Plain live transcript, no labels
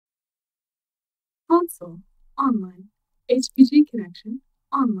Console, online. HPG connection,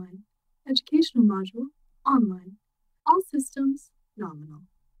 online. Educational module, online. All systems, nominal.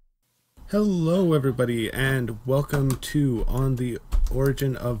 Hello, everybody, and welcome to On the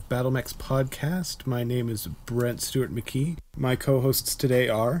Origin of Battlemechs Podcast. My name is Brent Stewart McKee. My co-hosts today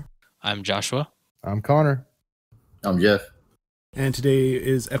are... I'm Joshua. I'm Conor. I'm Geoff. And today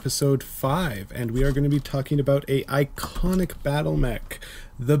is episode 5, and we are going to be talking about a iconic battlemech,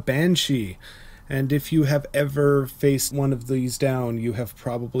 the Banshee. And if you have ever faced one of these down, you have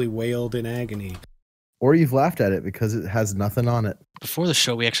probably wailed in agony. Or you've laughed at it because it has nothing on it. Before the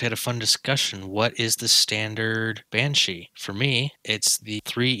show, we actually had a fun discussion. What is the standard Banshee? For me, it's the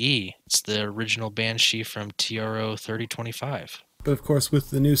 3E. It's the original Banshee from TRO 3025. But of course,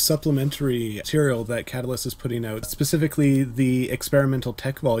 with the new supplementary material that Catalyst is putting out, specifically the experimental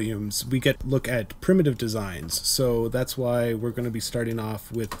tech volumes, we get to look at primitive designs. So that's why we're going to be starting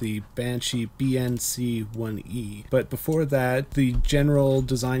off with the Banshee BNC1E. But before that, the general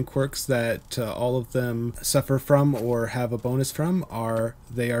design quirks that all of them suffer from or have a bonus from are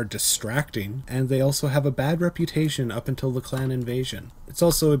they are distracting, and they also have a bad reputation up until the clan invasion. It's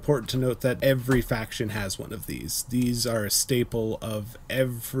also important to note that every faction has one of these. These are a staple of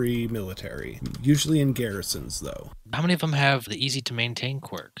every military, usually in garrisons, though. How many of them have the easy to maintain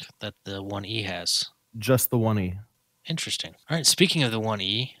quirk that the 1E has? Just the 1E. Interesting. All right, speaking of the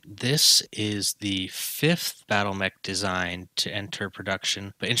 1E, this is the 5th battlemech design to enter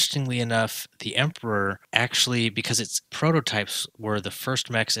production. But interestingly enough, the Emperor actually, because its prototypes were the first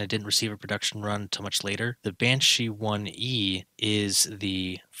mechs and it didn't receive a production run until much later, the Banshee 1E is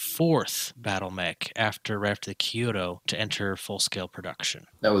the 4th battlemech right after the Kyoto to enter full-scale production.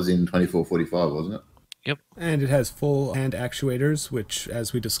 That was in 2445, wasn't it? Yep. And it has full hand actuators, which,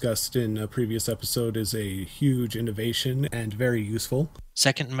 as we discussed in a previous episode, is a huge innovation and very useful.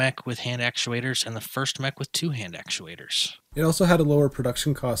 Second mech with hand actuators, and the first mech with 2 hand actuators. It also had a lower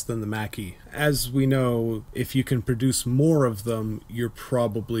production cost than the Mackie. As we know, if you can produce more of them, you're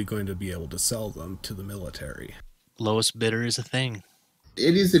probably going to be able to sell them to the military. Lowest bidder is a thing.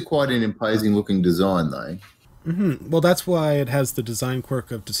 It is quite an imposing looking design, though. Well, that's why it has the design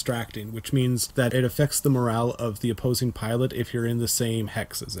quirk of distracting, which means that it affects the morale of the opposing pilot if you're in the same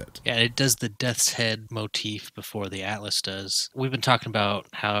hex as it. Yeah, it does the Death's Head motif before the Atlas does. We've been talking about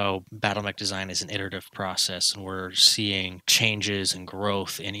how battlemech design is an iterative process, and we're seeing changes and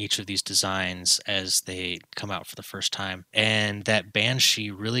growth in each of these designs as they come out for the first time. And that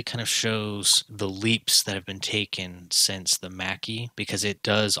Banshee really kind of shows the leaps that have been taken since the Mackie, because it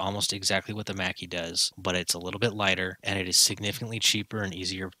does almost exactly what the Mackie does, but it's a little bit lighter, and it is significantly cheaper and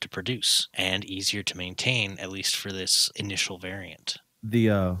easier to produce and easier to maintain, at least for this initial variant. The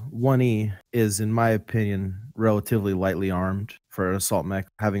 1E is, in my opinion, relatively lightly armed for an assault mech,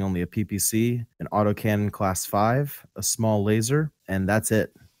 having only a PPC, an autocannon class 5, a small laser, and that's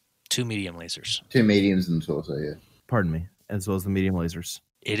it. 2 medium lasers. 2 mediums and torso, yeah. Pardon me, as well as the medium lasers.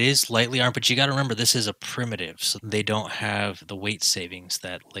 It is lightly armed, but you got to remember this is a primitive, so they don't have the weight savings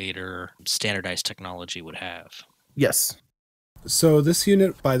that later standardized technology would have. Yes. So this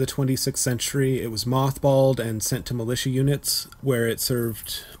unit, by the 26th century, it was mothballed and sent to militia units, where it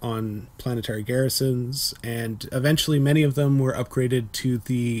served on planetary garrisons, and eventually many of them were upgraded to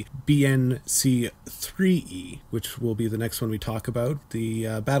the BNC3E, which will be the next one we talk about.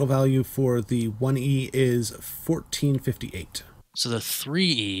 The battle value for the 1E is 1458. So the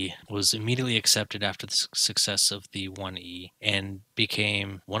 3E was immediately accepted after the success of the 1E and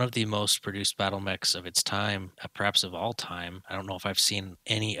became one of the most produced battlemechs of its time, perhaps of all time. I don't know if I've seen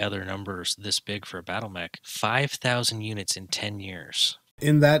any other numbers this big for a battlemech. 5,000 units in 10 years.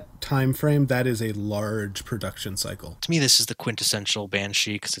 In that time frame, that is a large production cycle. To me, this is the quintessential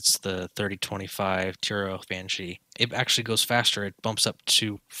Banshee because it's the 3025 Turo Banshee. It actually goes faster. It bumps up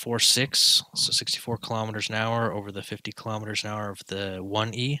to 4.6, so 64 kilometers an hour over the 50 kilometers an hour of the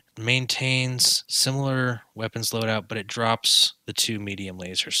 1E. Maintains similar weapons loadout, but it drops the 2 medium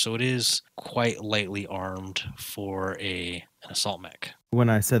lasers. So it is quite lightly armed for an assault mech. When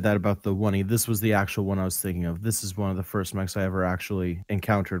I said that about the 1E, this was the actual one I was thinking of. This is one of the first mechs I ever actually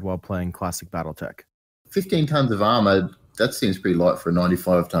encountered while playing classic Battletech. 15 tons of armor, that seems pretty light for a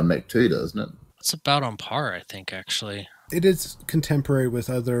 95-ton mech too, doesn't it? It's about on par, I think, actually. It is contemporary with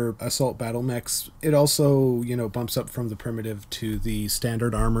other assault battle mechs. It also, bumps up from the primitive to the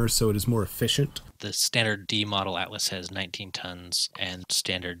standard armor, so it is more efficient. The standard D model Atlas has 19 tons, and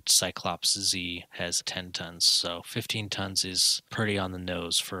standard Cyclops Z has 10 tons. So 15 tons is pretty on the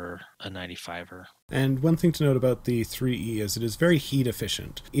nose for a 95er. And one thing to note about the 3E is it is very heat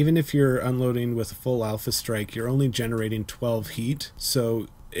efficient. Even if you're unloading with a full Alpha Strike, you're only generating 12 heat, so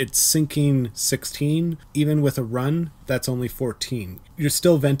It's sinking 16. Even with a run, that's only 14. You're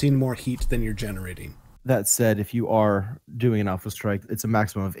still venting more heat than you're generating. That said, if you are doing an Alpha Strike, it's a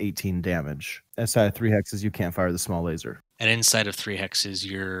maximum of 18 damage. Outside of 3 hexes, you can't fire the small laser. And inside of 3 hexes,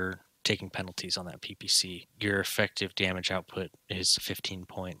 you're taking penalties on that PPC. Your effective damage output is 15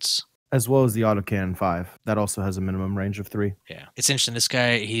 points. As well as the Autocannon 5. That also has a minimum range of 3. Yeah. It's interesting. This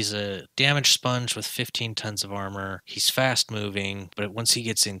guy, he's a damage sponge with 15 tons of armor. He's fast moving, but once he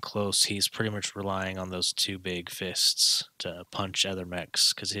gets in close, he's pretty much relying on those 2 big fists to punch other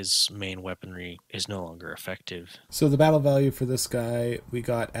mechs because his main weaponry is no longer effective. So the battle value for this guy we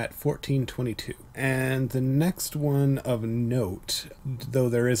got at 1422. And the next one of note, though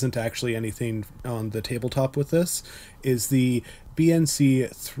there isn't actually anything on the tabletop with this, is the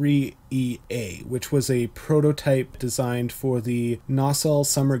BNC-3EA, which was a prototype designed for the Nossel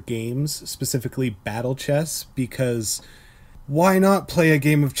Summer Games, specifically Battle Chess, because why not play a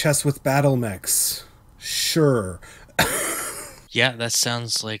game of chess with battle mechs? Sure. Yeah, that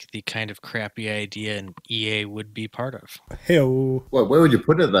sounds like the kind of crappy idea an EA would be part of. Hey-o. Well, where would you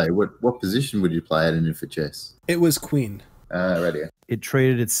put it, though? What position would you play it in for chess? It was queen. Radio. It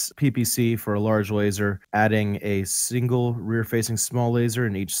traded its PPC for a large laser, adding a single rear-facing small laser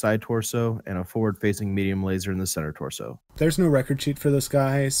in each side torso and a forward-facing medium laser in the center torso. There's no record sheet for this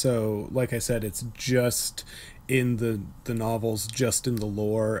guy, so like I said, it's just in the novels, just in the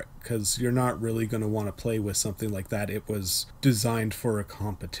lore, because you're not really going to want to play with something like that. It was designed for a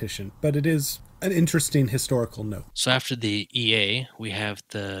competition, but it is an interesting historical note. So after the EA, we have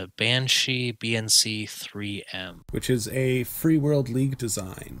the Banshee BNC-3M. Which is a Free World League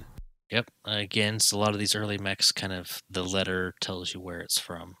design. Yep. Again, so a lot of these early mechs, kind of the letter tells you where it's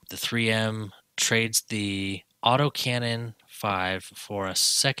from. The 3M trades the Autocannon 5 for a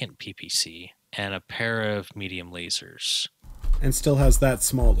second PPC and a pair of medium lasers. And still has that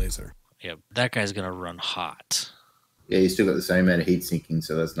small laser. Yep. That guy's going to run hot. Yeah, you still got the same amount of heat sinking,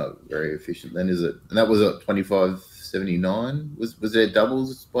 so that's not very efficient then, is it? And that was at 2579. Was there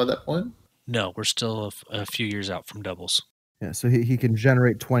doubles by that point? No, we're still a few years out from doubles. Yeah, so he can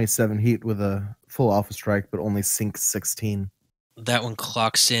generate 27 heat with a full Alpha Strike, but only sink 16. That one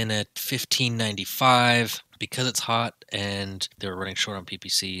clocks in at 1595. Because it's hot and they were running short on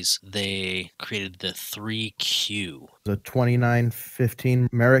PPCs, they created the 3Q. The 2915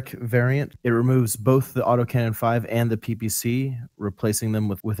 Merrick variant. It removes both the Autocannon 5 and the PPC, replacing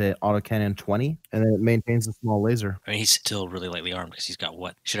them with an Autocannon 20, and then it maintains a small laser. I mean, he's still really lightly armed because he's got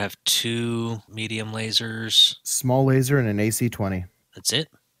what? Should have 2 medium lasers. Small laser and an AC 20. That's it?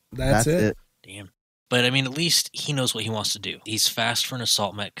 That's it. Damn. But, I mean, at least he knows what he wants to do. He's fast for an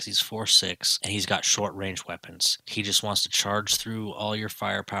assault mech because he's 4'6", and he's got short-range weapons. He just wants to charge through all your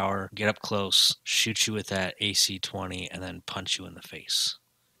firepower, get up close, shoot you with that AC-20, and then punch you in the face.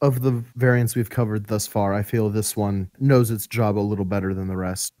 Of the variants we've covered thus far, I feel this one knows its job a little better than the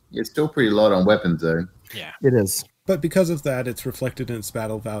rest. It's still pretty light on weapons, though. Yeah. It is. But because of that, it's reflected in its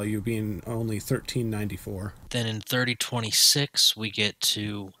battle value being only 1394. Then in 3026, we get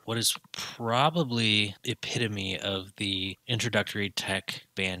to what is probably the epitome of the introductory tech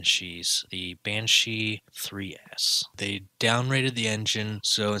Banshees, the Banshee 3S. They downrated the engine,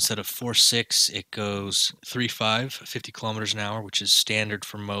 so instead of 4.6, it goes 3.5, 50 kilometers an hour, which is standard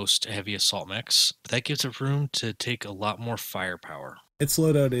for most heavy assault mechs. But that gives it room to take a lot more firepower. Its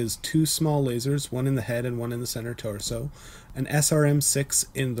loadout is 2 small lasers, one in the head and one in the center torso, an SRM-6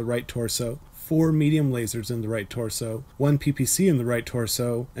 in the right torso, 4 medium lasers in the right torso, 1 PPC in the right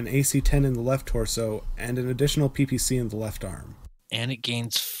torso, an AC-10 in the left torso, and an additional PPC in the left arm. And it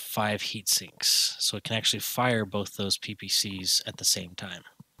gains 5 heat sinks, so it can actually fire both those PPCs at the same time.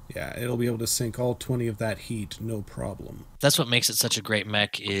 Yeah, it'll be able to sink all 20 of that heat, no problem. That's what makes it such a great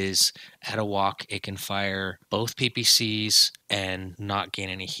mech is at a walk, it can fire both PPCs and not gain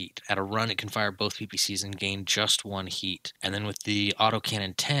any heat. At a run, it can fire both PPCs and gain just 1 heat. And then with the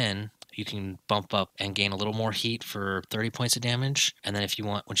Autocannon 10, you can bump up and gain a little more heat for 30 points of damage. And then if you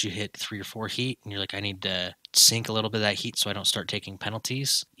want, once you hit 3 or 4 heat, and you're like, I need to sink a little bit of that heat so I don't start taking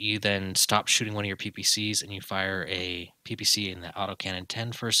penalties, you then stop shooting one of your PPCs and you fire a PPC in the Autocannon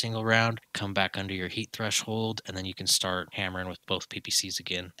 10 for a single round, come back under your heat threshold, and then you can start hammering with both PPCs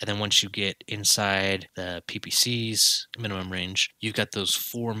again. And then once you get inside the PPC's minimum range, you've got those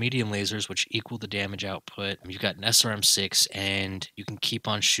 4 medium lasers which equal the damage output. You've got an SRM-6 and you can keep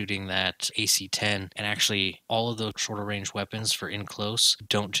on shooting that AC-10, and actually all of those shorter range weapons for in close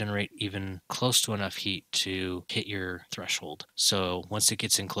don't generate even close to enough heat to to hit your threshold. So once it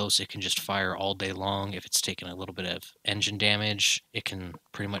gets in close, it can just fire all day long. If it's taken a little bit of engine damage, it can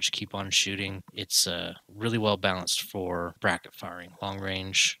pretty much keep on shooting. It's really well balanced for bracket firing, long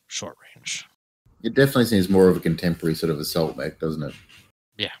range, short range. It definitely seems more of a contemporary sort of assault mech, doesn't it?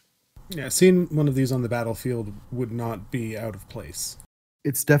 Yeah, seeing one of these on the battlefield would not be out of place.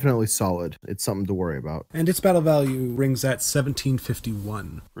 It's definitely solid. It's something to worry about. And its battle value rings at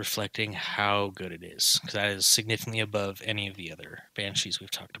 1751. Reflecting how good it is, because that is significantly above any of the other Banshees we've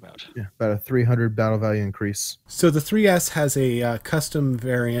talked about. Yeah, about a 300 battle value increase. So the 3S has a custom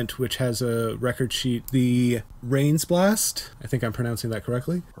variant which has a record sheet, the Rains Blast. I think I'm pronouncing that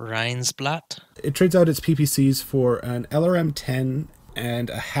correctly. Reinsblatt. It trades out its PPCs for an LRM-10 and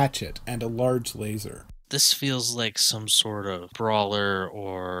a hatchet and a large laser. This feels like some sort of brawler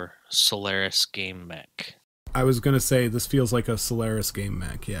or Solaris game mech. I was going to say this feels like a Solaris game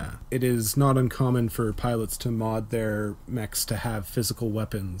mech, yeah. It is not uncommon for pilots to mod their mechs to have physical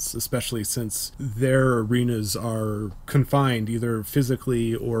weapons, especially since their arenas are confined either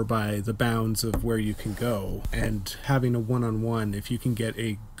physically or by the bounds of where you can go. And having a one-on-one, if you can get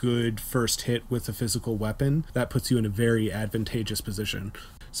a good first hit with a physical weapon, that puts you in a very advantageous position.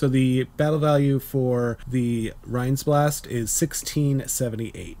 So the battle value for the Reinsblast is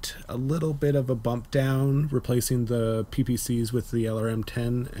 1678. A little bit of a bump down, replacing the PPCs with the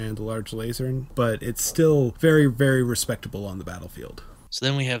LRM-10 and the large laser, but it's still very, very respectable on the battlefield. So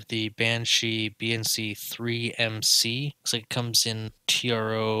then we have the Banshee BNC 3MC. Looks like it comes in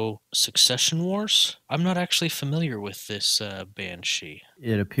TRO Succession Wars. I'm not actually familiar with this Banshee.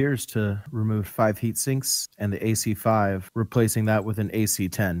 It appears to remove 5 heat sinks and the AC5, replacing that with an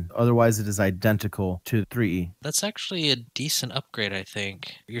AC10. Otherwise, it is identical to 3E. That's actually a decent upgrade, I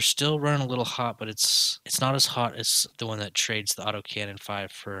think. You're still running a little hot, but it's not as hot as the one that trades the Autocannon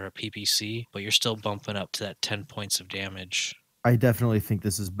 5 for a PPC, but you're still bumping up to that 10 points of damage. I definitely think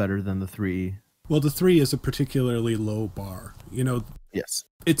this is better than the 3E. Well, the 3 is a particularly low bar. You know, Yes.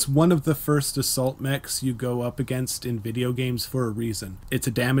 it's one of the first assault mechs you go up against in video games for a reason. It's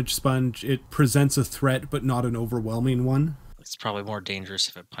a damage sponge. It presents a threat, but not an overwhelming one. It's probably more dangerous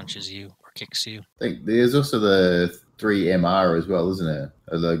if it punches you or kicks you. I think there's also the 3MR as well, isn't it?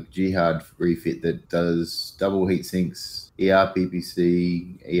 The Jihad refit that does double heat sinks, ER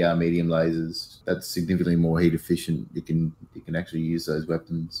PPC, ER medium lasers. That's significantly more heat efficient. You can actually use those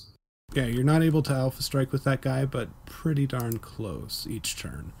weapons. Yeah, you're not able to alpha strike with that guy, but pretty darn close each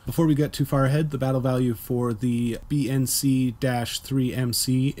turn. Before we get too far ahead, the battle value for the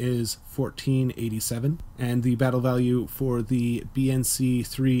BNC-3MC is 1487, and the battle value for the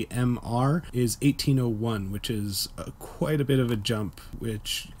BNC-3MR is 1801, which is quite a bit of a jump,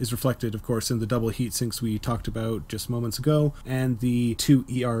 which is reflected, of course, in the double heat sinks we talked about just moments ago, and the 2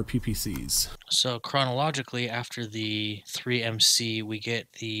 ER PPCs. So chronologically, after the 3MC, we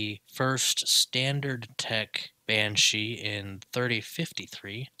get the first standard tech Banshee in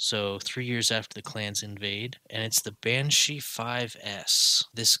 3053, so 3 years after the clans invade, and it's the Banshee 5S.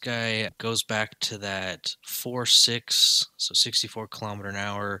 This guy goes back to that 4.6, so 64 kilometer an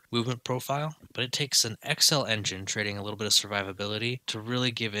hour movement profile, but it takes an XL engine, trading a little bit of survivability, to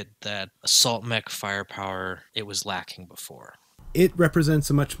really give it that assault mech firepower it was lacking before. It represents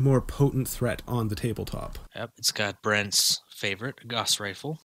a much more potent threat on the tabletop. Yep, it's got Brent's favorite, Gauss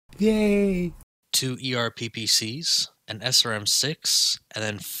rifle. Yay! 2 ER PPCs, an SRM-6, and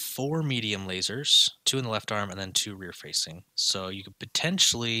then 4 medium lasers, 2 in the left arm and then 2 rear facing. So you could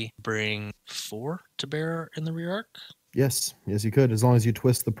potentially bring 4 to bear in the rear arc? Yes, you could, as long as you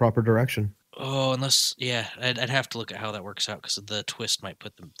twist the proper direction. Oh, unless, yeah, I'd have to look at how that works out because the twist might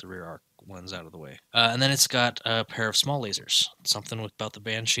put the rear arc ones out of the way. And then it's got a pair of small lasers. Something about the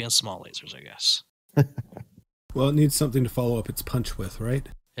Banshee and small lasers, I guess. Well, it needs something to follow up its punch with, right?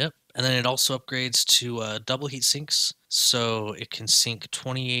 Yep. And then it also upgrades to double heat sinks, so it can sink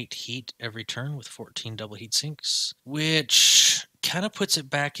 28 heat every turn with 14 double heat sinks, which kind of puts it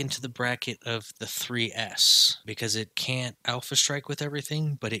back into the bracket of the 3S, because it can't alpha strike with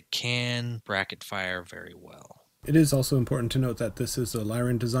everything, but it can bracket fire very well. It is also important to note that this is a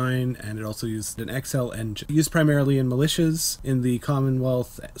Lyran design, and it also used an XL engine, used primarily in militias, in the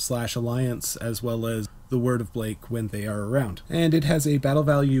Commonwealth/Alliance, as well as the Word of Blake when they are around. And it has a battle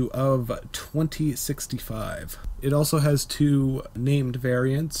value of 2065. It also has 2 named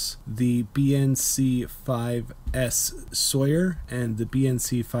variants, the BNC-5S Sawyer and the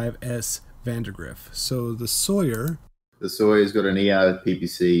BNC-5S Vandergriff. So the Sawyer... The Sawyer's got an ER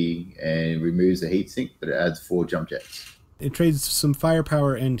PPC and removes the heatsink, but it adds 4 jump jets. It trades some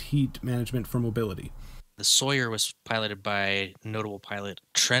firepower and heat management for mobility. The Sawyer was piloted by notable pilot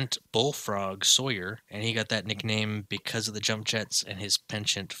Trent Bullfrog Sawyer, and he got that nickname because of the jump jets and his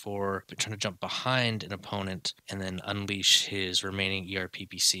penchant for trying to jump behind an opponent and then unleash his remaining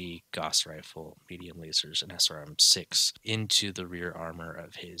ERPPC Gauss rifle, medium lasers, and SRM-6 into the rear armor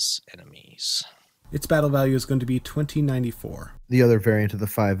of his enemies. Its battle value is going to be 2094. The other variant of the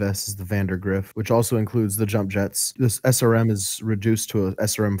 5S is the Vandergriff, which also includes the jump jets. This SRM is reduced to a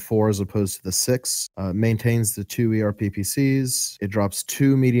SRM-4 as opposed to the 6. Maintains the 2 ERPPCs. It drops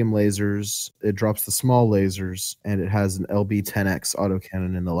 2 medium lasers. It drops the small lasers, and it has an LB-10X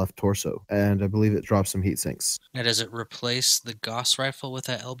autocannon in the left torso. And I believe it drops some heat sinks. Now, does it replace the Gauss rifle with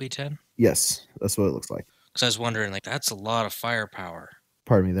that LB-10? Yes, that's what it looks like. Because I was wondering, that's a lot of firepower.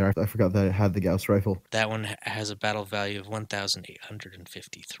 Pardon me there. I forgot that it had the Gauss rifle. That one has a battle value of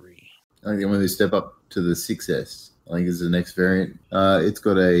 1,853. I think I'm going to step up to the 6S. I think is the next variant. It's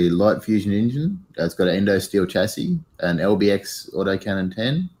got a light fusion engine. It's got an endo steel chassis, an LBX autocannon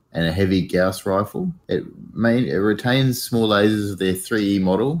 10, and a heavy Gauss rifle. It retains small lasers of their 3E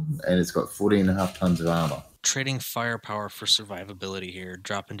model, and it's got 14.5 tons of armor. Trading firepower for survivability here,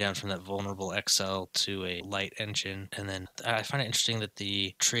 dropping down from that vulnerable XL to a light engine. And then I find it interesting that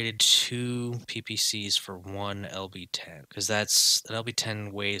they traded 2 PPCs for 1 LB-10, because that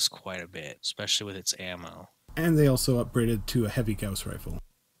LB-10 weighs quite a bit, especially with its ammo. And they also upgraded to a heavy Gauss rifle.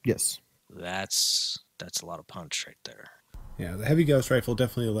 Yes. That's a lot of punch right there. Yeah, the heavy Gauss rifle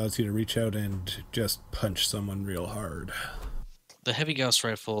definitely allows you to reach out and just punch someone real hard. The heavy Gauss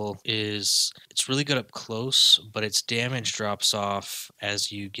rifle it's really good up close, but its damage drops off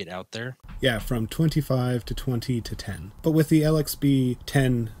as you get out there. Yeah, from 25 to 20 to 10. But with the LXB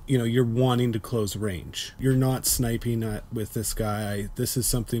 10, you're wanting to close range. You're not sniping with this guy. This is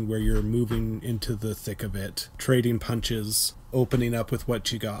something where you're moving into the thick of it, trading punches, opening up with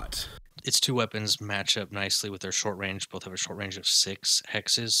what you got. Its 2 weapons match up nicely with their short range. Both have a short range of 6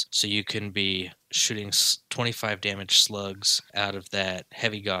 hexes, so you can be shooting 25 damage slugs out of that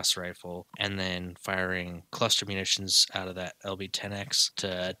heavy Gauss rifle and then firing cluster munitions out of that LB-10X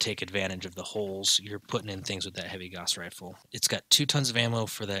to take advantage of the holes you're putting in things with that heavy Gauss rifle. It's got 2 tons of ammo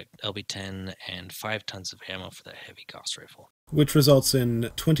for that LB-10 and 5 tons of ammo for that heavy Gauss rifle. Which results in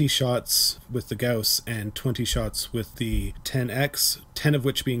 20 shots with the Gauss and 20 shots with the 10X, 10 of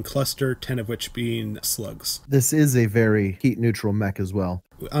which being cluster, 10 of which being slugs. This is a very heat-neutral mech as well.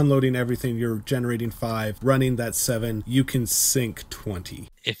 Unloading everything, you're generating 5. Running that 7, you can sink 20.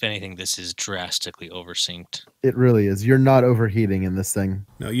 If anything, this is drastically oversynced. It really is. You're not overheating in this thing.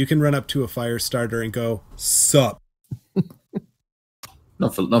 No, you can run up to a fire starter and go, sup.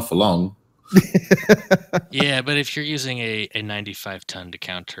 Not for long. Yeah, but if you're using a 95 ton to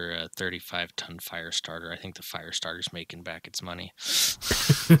counter a 35 ton fire starter, I think the fire starter's making back its money.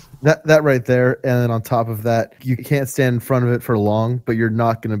 That right there, and then on top of that, you can't stand in front of it for long, but you're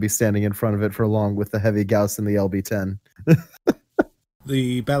not going to be standing in front of it for long with the heavy Gauss and the LB-10.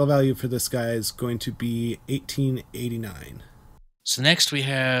 The battle value for this guy is going to be 1889. So next we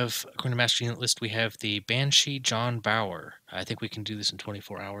have, according to Master Unit List, we have the Banshee John Bauer. I think we can do this in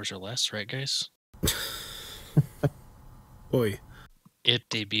 24 hours or less, right, guys? Oi. It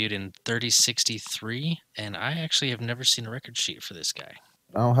debuted in 3063, and I actually have never seen a record sheet for this guy.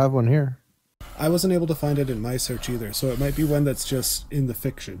 I don't have one here. I wasn't able to find it in my search either, so it might be one that's just in the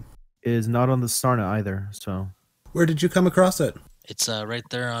fiction. It is not on the Sarna either, so... Where did you come across it? It's right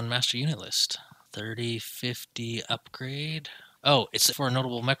there on Master Unit List. 3050 upgrade. Oh, it's for a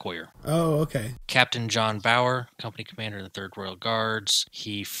notable mech warrior. Oh, okay. Captain John Bauer, company commander in the 3rd Royal Guards.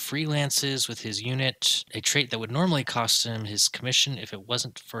 He freelances with his unit, a trait that would normally cost him his commission if it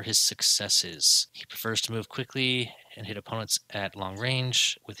wasn't for his successes. He prefers to move quickly and hit opponents at long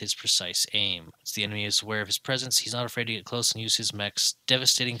range with his precise aim. Once the enemy is aware of his presence, he's not afraid to get close and use his mech's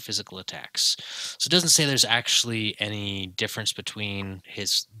devastating physical attacks. So it doesn't say there's actually any difference between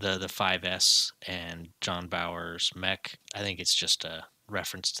the 5S and John Bauer's mech. I think it's just a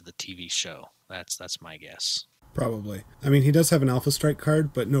reference to the TV show. That's my guess. Probably. I mean, he does have an Alpha Strike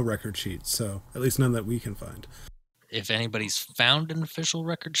card, but no record sheet, so at least none that we can find. If anybody's found an official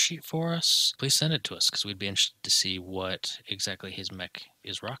record sheet for us, please send it to us, because we'd be interested to see what exactly his mech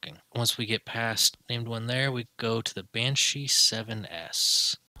is rocking. Once we get past named one there, we go to the Banshee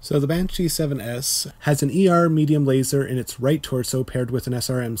 7S. So the Banshee 7S has an ER medium laser in its right torso paired with an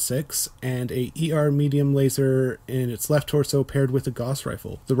SRM-6, and a ER medium laser in its left torso paired with a Gauss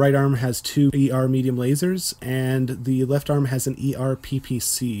rifle. The right arm has 2 ER medium lasers, and the left arm has an ER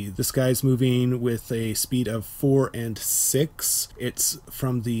PPC. This guy's moving with a speed of 4 and 6. It's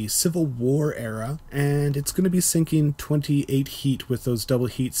from the Civil War era, and it's going to be sinking 28 heat with those double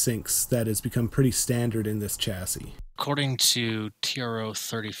heat sinks that has become pretty standard in this chassis. According to TRO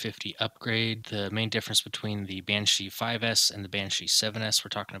 3050 upgrade, the main difference between the Banshee 5S and the Banshee 7S we're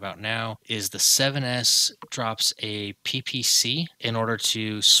talking about now is the 7S drops a PPC in order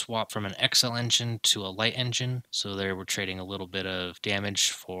to swap from an XL engine to a light engine. So there we're trading a little bit of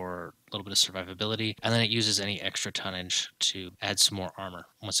damage for a little bit of survivability, and then it uses any extra tonnage to add some more armor,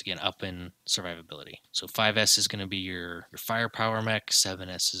 once again up in survivability. So 5S is going to be your firepower mech,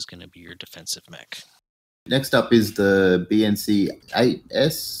 7S is going to be your defensive mech. Next up is the BNC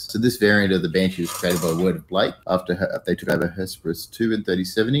 8S. So this variant of the Banshee was created by Word of Blake after they took over Hesperus 2 in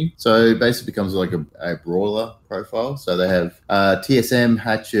 3070. So it basically becomes like a brawler profile. So they have TSM,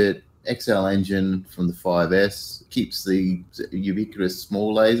 hatchet, XL engine from the 5S, keeps the ubiquitous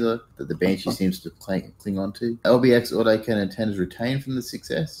small laser that the Banshee seems to cling onto. LBX autocannon antennas retained from the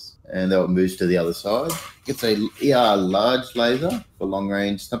 6S, and that moves to the other side. Gets a ER large laser for long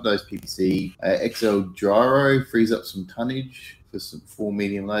range, snub-nose PPC, XL gyro, frees up some tonnage for some 4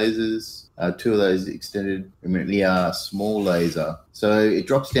 medium lasers. 2 of those extended ER small laser. So it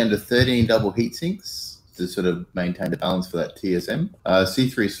drops down to 13 double heat sinks to sort of maintain the balance for that TSM.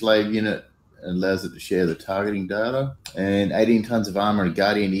 C3 slave unit allows it to share the targeting data, and 18 tons of armor and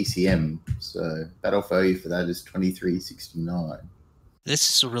Guardian ECM. So battle value for that is 2369.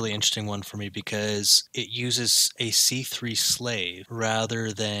 This is a really interesting one for me because it uses a C3 slave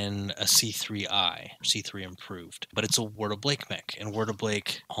rather than a C3I, C3 improved. But it's a Word of Blake mech, and Word of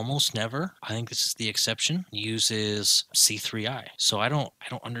Blake almost never, I think this is the exception, uses C3I. So I don't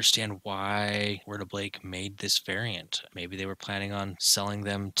understand why Word of Blake made this variant. Maybe they were planning on selling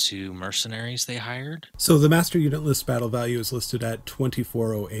them to mercenaries they hired? So the master unit list battle value is listed at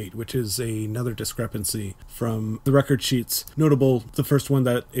 2408, which is another discrepancy from the record sheets. Notable, the first one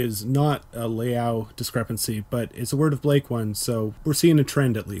that is not a layout discrepancy, but it's a Word of Blake one, so we're seeing a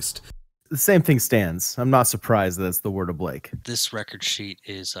trend at least. The same thing stands. I'm not surprised that it's the Word of Blake. This record sheet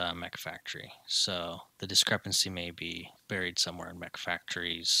is Mech Factory, so the discrepancy may be buried somewhere in Mech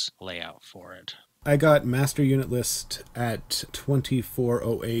Factory's layout for it. I got master unit list at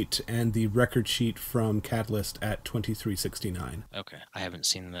 2408 and the record sheet from Catalyst at 2369. Okay, I haven't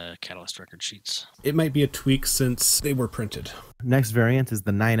seen the Catalyst record sheets. It might be a tweak since they were printed. Next variant is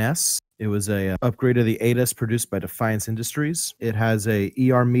the 9S. It was a upgrade of the 8S produced by Defiance Industries. It has a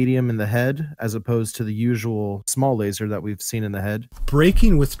ER medium in the head as opposed to the usual small laser that we've seen in the head.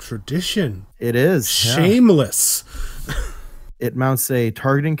 Breaking with tradition. It is. Shameless. Yeah. It mounts a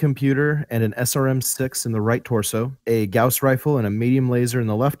targeting computer and an SRM-6 in the right torso, a Gauss rifle and a medium laser in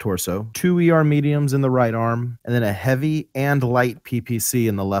the left torso, 2 ER mediums in the right arm, and then a heavy and light PPC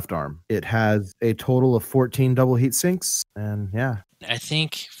in the left arm. It has a total of 14 double heat sinks, and yeah. I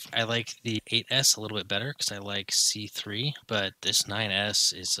think I like the 8S a little bit better because I like C3, but this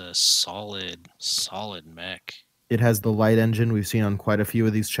 9S is a solid mech. It has the light engine we've seen on quite a few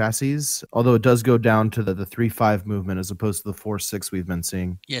of these chassis, although it does go down to the 3.5 movement as opposed to the 4.6 we've been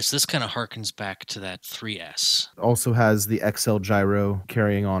seeing. Yes, this kind of harkens back to that 3S. It also has the XL gyro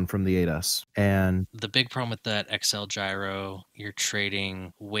carrying on from the 8S. And the big problem with that XL gyro, you're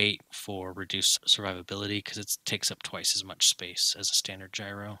trading weight for reduced survivability because it takes up twice as much space as a standard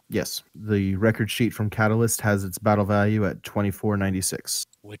gyro. Yes, the record sheet from Catalyst has its battle value at 2496.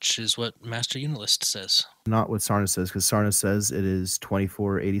 Which is what Master Unit List says. Not what Sarna says, because Sarna says it is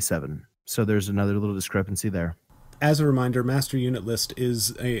 2487. So there's another little discrepancy there. As a reminder, Master Unit List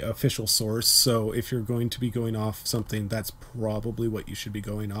is an official source, so if you're going to be going off something, that's probably what you should be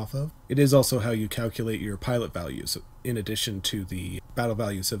going off of. It is also how you calculate your pilot values, in addition to the battle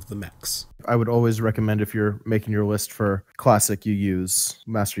values of the mechs. I would always recommend if you're making your list for Classic, you use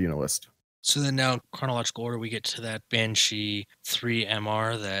Master Unit List. So then now, chronological order, we get to that Banshee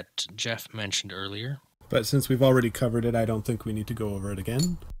 3MR that Geoff mentioned earlier. But since we've already covered it, I don't think we need to go over it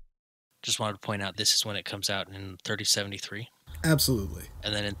again. Just wanted to point out this is when it comes out in 3073. Absolutely.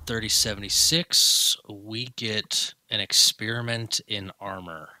 And then in 3076, we get an experiment in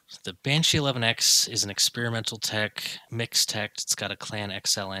armor. The Banshee 11X is an experimental tech, mixed tech. It's got a Clan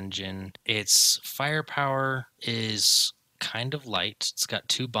XL engine. Its firepower is kind of light. It's got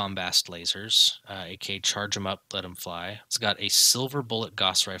 2 bombast lasers, aka charge them up, let them fly. It's got a silver bullet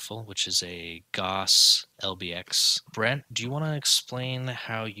Gauss rifle, which is a Gauss LBX. Brent, do you want to explain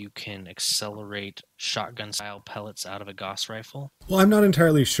how you can accelerate shotgun-style pellets out of a Gauss rifle? Well, I'm not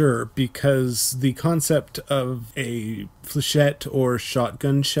entirely sure, because the concept of a flechette or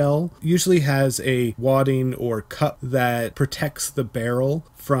shotgun shell usually has a wadding or cup that protects the barrel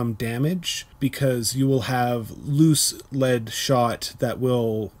from damage, because you will have loose lead shot that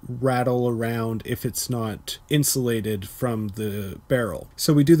will rattle around if it's not insulated from the barrel.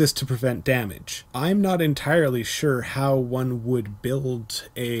 So we do this to prevent damage. I'm not entirely sure how one would build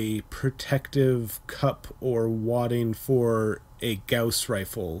a protective cup or wadding for a Gauss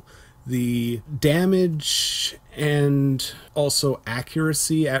rifle. The damage and also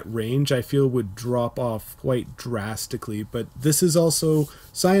accuracy at range, I feel, would drop off quite drastically, but this is also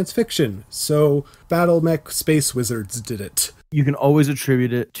science fiction, so Battlemech Space Wizards did it. You can always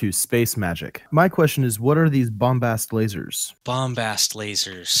attribute it to space magic. My question is, what are these bombast lasers? Bombast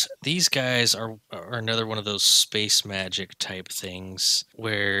lasers. These guys are another one of those space magic type things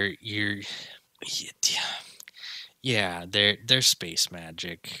where they're space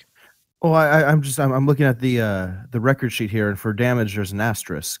magic. Oh, I'm looking at the record sheet here, and for damage there's an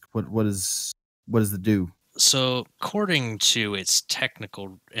asterisk. What does it do? So, according to its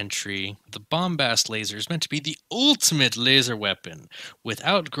technical entry, the bombast laser is meant to be the ultimate laser weapon,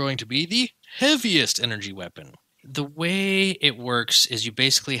 without growing to be the heaviest energy weapon. The way it works is you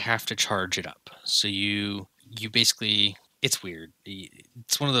basically have to charge it up. So you basically, it's weird.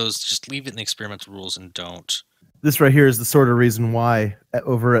 It's one of those, just leave it in the experimental rules and don't. This right here is the sort of reason why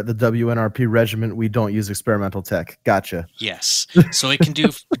over at the WNRP regiment we don't use experimental tech. Gotcha. Yes. So it can do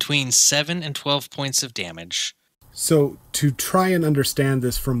between 7 and 12 points of damage. So to try and understand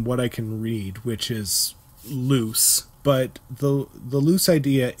this from what I can read, which is loose, but the loose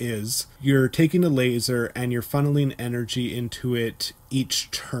idea is you're taking a laser and you're funneling energy into it each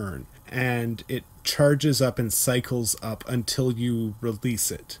turn, and it charges up and cycles up until you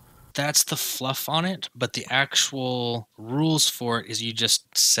release it. That's the fluff on it, but the actual rules for it is you just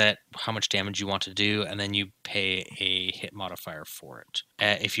set how much damage you want to do, and then you pay a hit modifier for it.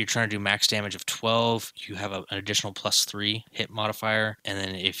 If you're trying to do max damage of 12, you have an additional +3 hit modifier, and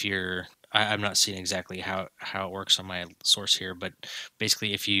then if you're... I'm not seeing exactly how it works on my source here, but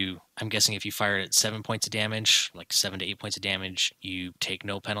basically I'm guessing if you fire it at 7 points of damage, like 7 to 8 points of damage, you take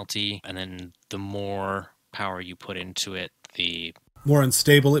no penalty, and then the more power you put into it, the more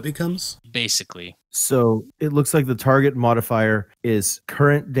unstable it becomes? Basically. So it looks like the target modifier is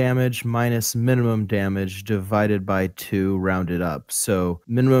current damage minus minimum damage divided by 2 rounded up. So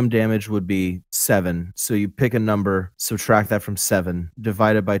minimum damage would be 7. So you pick a number, subtract that from 7,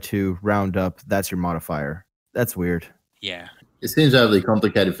 divided by 2, round up. That's your modifier. That's weird. Yeah. It seems overly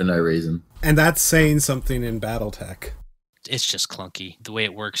complicated for no reason. And that's saying something in Battletech. It's just clunky. The way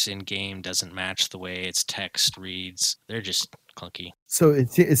it works in game doesn't match the way its text reads. They're just clunky. So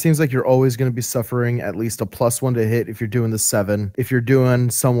it seems like you're always going to be suffering at least a +1 to hit if you're doing the 7. If you're doing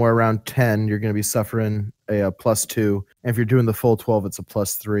somewhere around 10, you're going to be suffering a +2. And if you're doing the full 12, it's a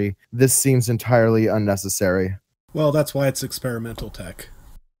 +3. This seems entirely unnecessary. Well, that's why it's experimental tech.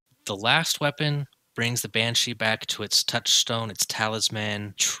 The last weapon brings the Banshee back to its touchstone, its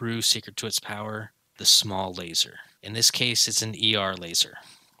talisman, true secret to its power, the small laser. In this case, it's an ER laser.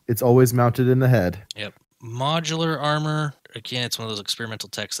 It's always mounted in the head. Yep. Modular armor, again, it's one of those experimental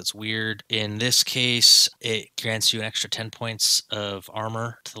techs that's weird. In this case, it grants you an extra 10 points of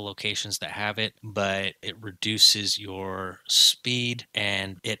armor to the locations that have it, but it reduces your speed,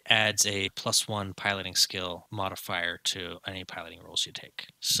 and it adds a +1 piloting skill modifier to any piloting rolls you take.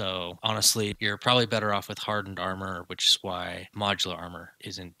 So, honestly, you're probably better off with hardened armor, which is why modular armor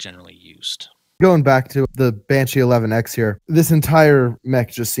isn't generally used. Going back to the Banshee 11X here, this entire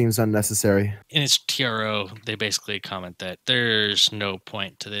mech just seems unnecessary. In its TRO, they basically comment that there's no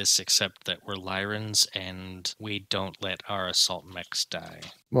point to this except that we're Lyrans and we don't let our assault mechs die.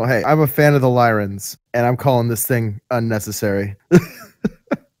 Well, hey, I'm a fan of the Lyrans, and I'm calling this thing unnecessary.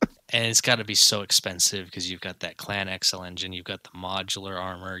 And it's got to be so expensive because you've got that Clan XL engine, you've got the modular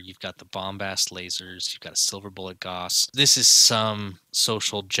armor, you've got the bombast lasers, you've got a silver bullet Gauss. This is some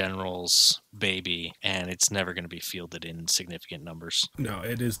social general's baby, and it's never going to be fielded in significant numbers. No,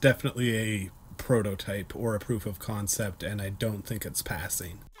 it is definitely a prototype or a proof of concept, and I don't think it's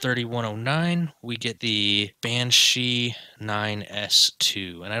passing. 3109, we get the Banshee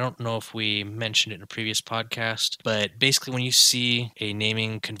 9S2. And I don't know if we mentioned it in a previous podcast, but basically when you see a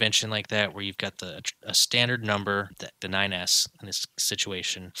naming convention like that where you've got a standard number, the 9S in this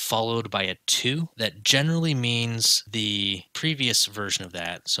situation, followed by a 2, that generally means the previous version of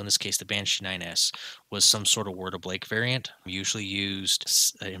that, so in this case the Banshee 9S, was some sort of Word of Blake variant. We usually used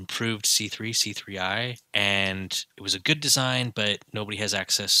improved C3, C3I, and it was a good design, but nobody has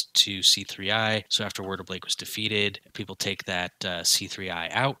access to C3I. So after Word of Blake was defeated, people take that C3I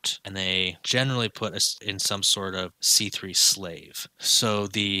out, and they generally put us in some sort of C3 slave. So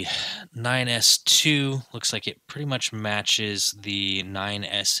the 9S2 looks like it pretty much matches the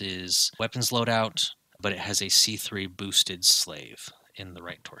 9S's weapons loadout, but it has a C3 boosted slave in the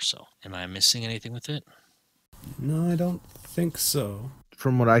right torso. Am I missing anything with it? No, I don't think so.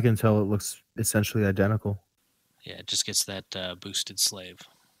 From what I can tell, it looks essentially identical. Yeah, it just gets that boosted slave.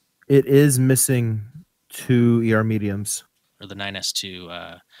 It is missing 2 ER mediums. Or the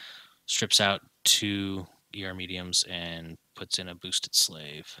 9S2 strips out 2 ER mediums and puts in a boosted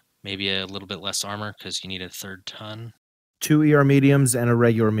slave. Maybe a little bit less armor because you need a 3rd ton. 2 ER mediums and a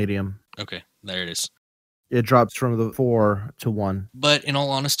regular medium. Okay, there it is. It drops from the 4 to 1. But in all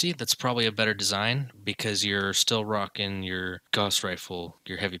honesty, that's probably a better design because you're still rocking your Gauss rifle,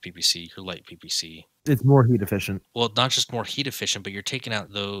 your heavy PPC, your light PPC. It's more heat efficient. Well, not just more heat efficient, but you're taking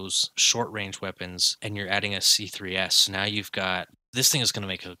out those short range weapons and you're adding a C3S. Now you've got, this thing is going to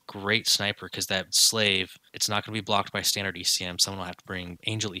make a great sniper because that slave, it's not going to be blocked by standard ECM. Someone will have to bring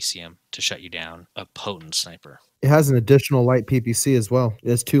Angel ECM to shut you down. A potent sniper. It has an additional light PPC as well. It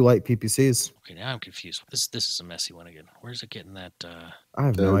has 2 light PPCs. Okay, now I'm confused. This is a messy one again. Where's it getting that? I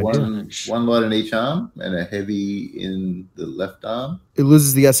have no idea. One light in each arm and a heavy in the left arm. It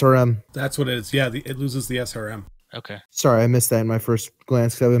loses the SRM. That's what it is. Yeah, it loses the SRM. Okay. Sorry, I missed that in my first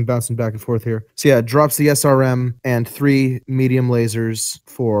glance because I've been bouncing back and forth here. So yeah, it drops the SRM and 3 medium lasers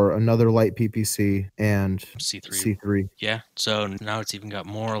for another light PPC and C3. Yeah, so now it's even got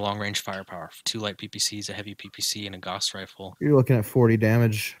more long-range firepower. 2 light PPCs, a heavy PPC, and a Gauss rifle. You're looking at 40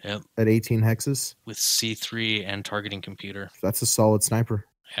 damage at 18 hexes. With C3 and targeting computer. That's a solid sniper.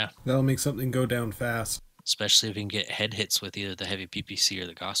 Yeah. That'll make something go down fast. Especially if you can get head hits with either the heavy PPC or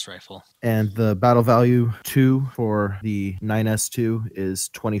the Gauss rifle. And the battle value 2 for the 9S2 is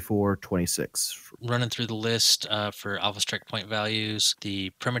 2426. Running through the list for Alpha Strike point values,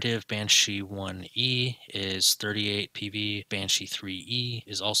 the primitive Banshee 1E is 38 PV, Banshee 3E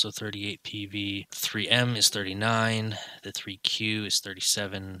is also 38 PV, 3M is 39, the 3Q is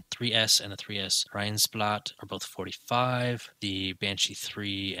 37, 3S and a 3S Rheinsplat are both 45, the Banshee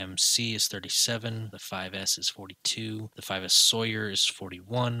 3 MC is 37, the 5S is 42, the 5S Sawyer is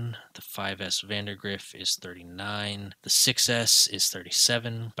 41, the 5S Vandergriff is 39, the 6S is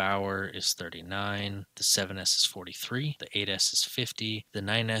 37, Bauer is 39, the 7S is 43, the 8S is 50, the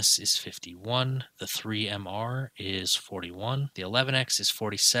 9S is 51, the 3MR is 41, the 11X is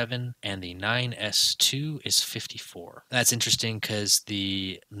 47, and the 9S2 is 54. That's interesting because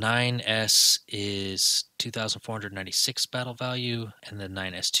the 9S is 2,496 battle value, and the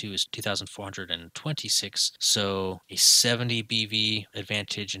 9S2 is 2,426, so a 70 BV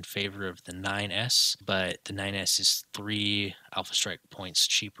advantage in favor of the 9S, but the 9S is 3 Alpha Strike points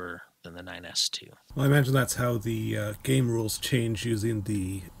cheaper than the 9S2. Well, I imagine that's how the game rules change using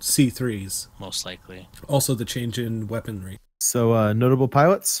the C3s. Most likely. Also the change in weaponry. So notable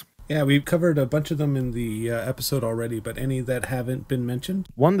pilots? Yeah, we've covered a bunch of them in the episode already, but any that haven't been mentioned?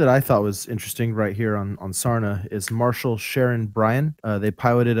 One that I thought was interesting right here on Sarna is Marshal Sharon Bryan. They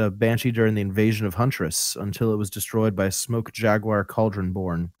piloted a Banshee during the invasion of Huntress until it was destroyed by Smoke Jaguar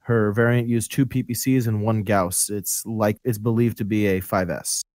Cauldron-born. Her variant used 2 PPCs and 1 Gauss. It's believed to be a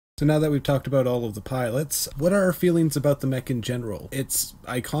 5S. So now that we've talked about all of the pilots, what are our feelings about the mech in general? It's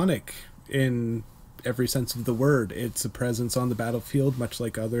iconic in every sense of the word. It's a presence on the battlefield, much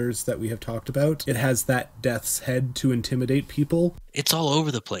like others that we have talked about. It has that death's head to intimidate people. It's all over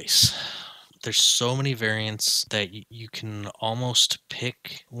the place. There's so many variants that you can almost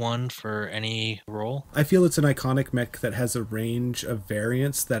pick one for any role. I feel it's an iconic mech that has a range of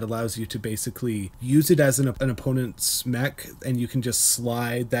variants that allows you to basically use it as an opponent's mech, and you can just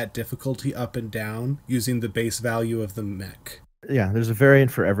slide that difficulty up and down using the base value of the mech. Yeah, there's a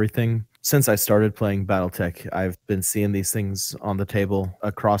variant for everything. Since I started playing Battletech, I've been seeing these things on the table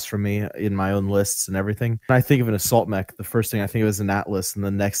across from me in my own lists and everything. When I think of an assault mech, the first thing I think of is an Atlas, and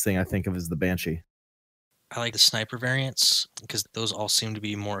the next thing I think of is the Banshee. I like the sniper variants because those all seem to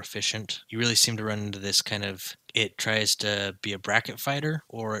be more efficient. You really seem to run into this kind of, it tries to be a bracket fighter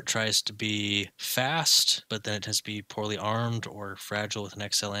or it tries to be fast, but then it tends to be poorly armed or fragile with an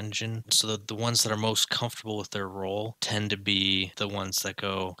XL engine. So the ones that are most comfortable with their role tend to be the ones that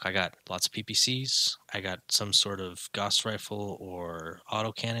go, I got lots of PPCs, I got some sort of Gauss rifle or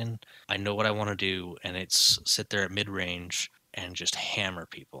autocannon, I know what I want to do, and it's sit there at mid-range and just hammer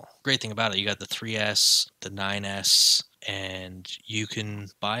people. Great thing about it, you got the 3S, the 9S, and you can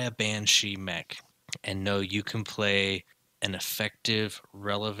buy a Banshee mech and know you can play an effective,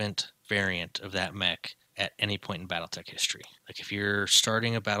 relevant variant of that mech at any point in Battletech history. Like if you're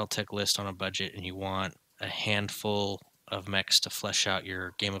starting a Battletech list on a budget and you want a handful of mechs to flesh out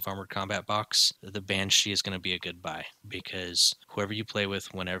your Game of Armored Combat box, the Banshee is going to be a good buy because whoever you play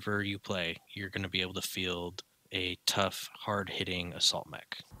with, whenever you play, you're going to be able to field a tough, hard-hitting assault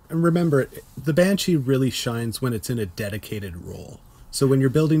mech. And remember, the Banshee really shines when it's in a dedicated role. So when you're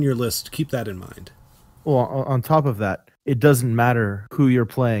building your list, keep that in mind. Well, on top of that, it doesn't matter who you're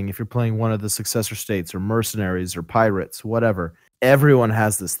playing. If you're playing one of the successor states or mercenaries or pirates, whatever, everyone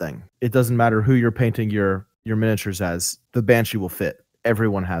has this thing. It doesn't matter who you're painting your miniatures as. The Banshee will fit.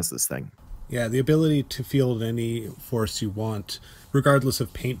 Everyone has this thing. Yeah, the ability to field any force you want, regardless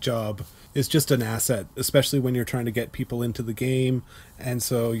of paint job, is just an asset, especially when you're trying to get people into the game. And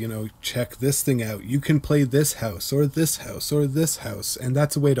so, check this thing out. You can play this house or this house or this house. And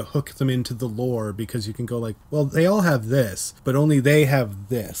that's a way to hook them into the lore because you can go like, well, they all have this, but only they have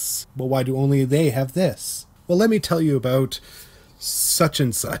this. Well, why do only they have this? Well, let me tell you about such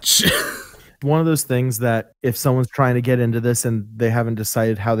and such. One of those things that if someone's trying to get into this and they haven't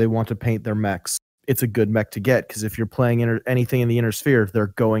decided how they want to paint their mechs, it's a good mech to get because if you're playing anything in the inner sphere, they're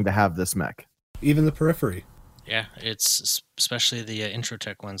going to have this mech. Even the periphery. Yeah, it's especially the intro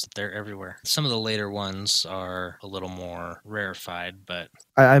tech ones, they're everywhere. Some of the later ones are a little more rarefied, but...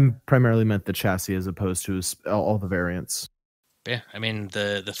 I'm primarily meant the chassis as opposed to all the variants. Yeah, I mean,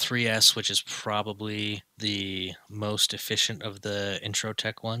 the 3S, which is probably the most efficient of the intro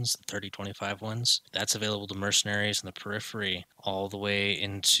tech ones, the 3025 ones, that's available to mercenaries and the periphery all the way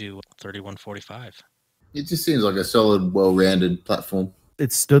into 3145. It just seems like a solid, well-rounded platform.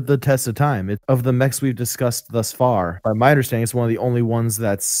 It stood the test of time. Of the mechs we've discussed thus far, by my understanding, it's one of the only ones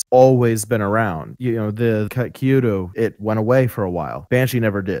that's always been around. The Kyoto, it went away for a while. Banshee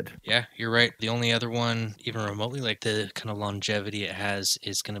never did. Yeah, you're right. The only other one, even remotely, like the kind of longevity it has,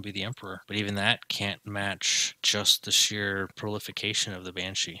 is going to be the Emperor. But even that can't match just the sheer prolification of the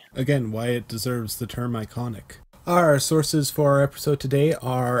Banshee. Again, why it deserves the term iconic. Our sources for our episode today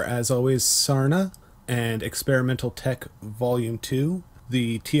are, as always, Sarna and Experimental Tech Volume 2,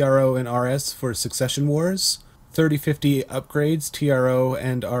 the TRO and RS for Succession Wars, 3050 Upgrades, TRO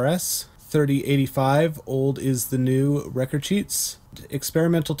and RS, 3085 Old is the New Record Sheets,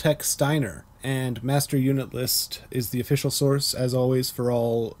 Experimental Tech Steiner, and Master Unit List is the official source, as always, for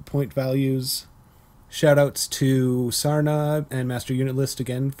all point values. Shoutouts to Sarna and Master Unit List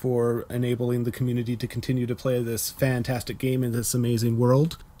again for enabling the community to continue to play this fantastic game in this amazing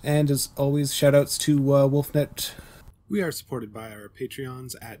world. And as always, shoutouts to Wolfnet. We are supported by our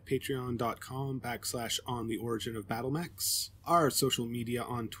Patreons at patreon.com/on the Origin of Battlemechs. Our social media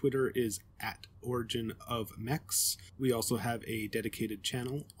on Twitter is at Origin of Mechs. We also have a dedicated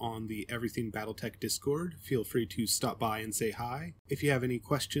channel on the Everything Battletech Discord. Feel free to stop by and say hi. If you have any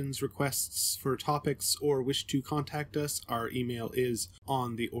questions, requests for topics, or wish to contact us, our email is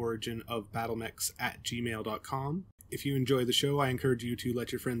ontheoriginofbattlemechs@gmail.com. If you enjoy the show, I encourage you to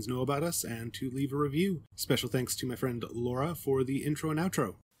let your friends know about us and to leave a review. Special thanks to my friend Laura for the intro and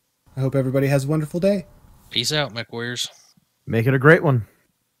outro. I hope everybody has a wonderful day. Peace out, Mech Warriors. Make it a great one.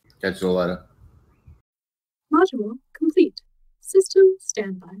 Catch you all later. Module complete. System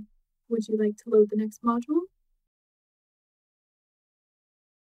standby. Would you like to load the next module?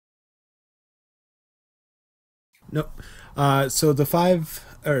 Nope. So the five...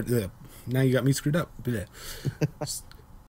 now you got me screwed up.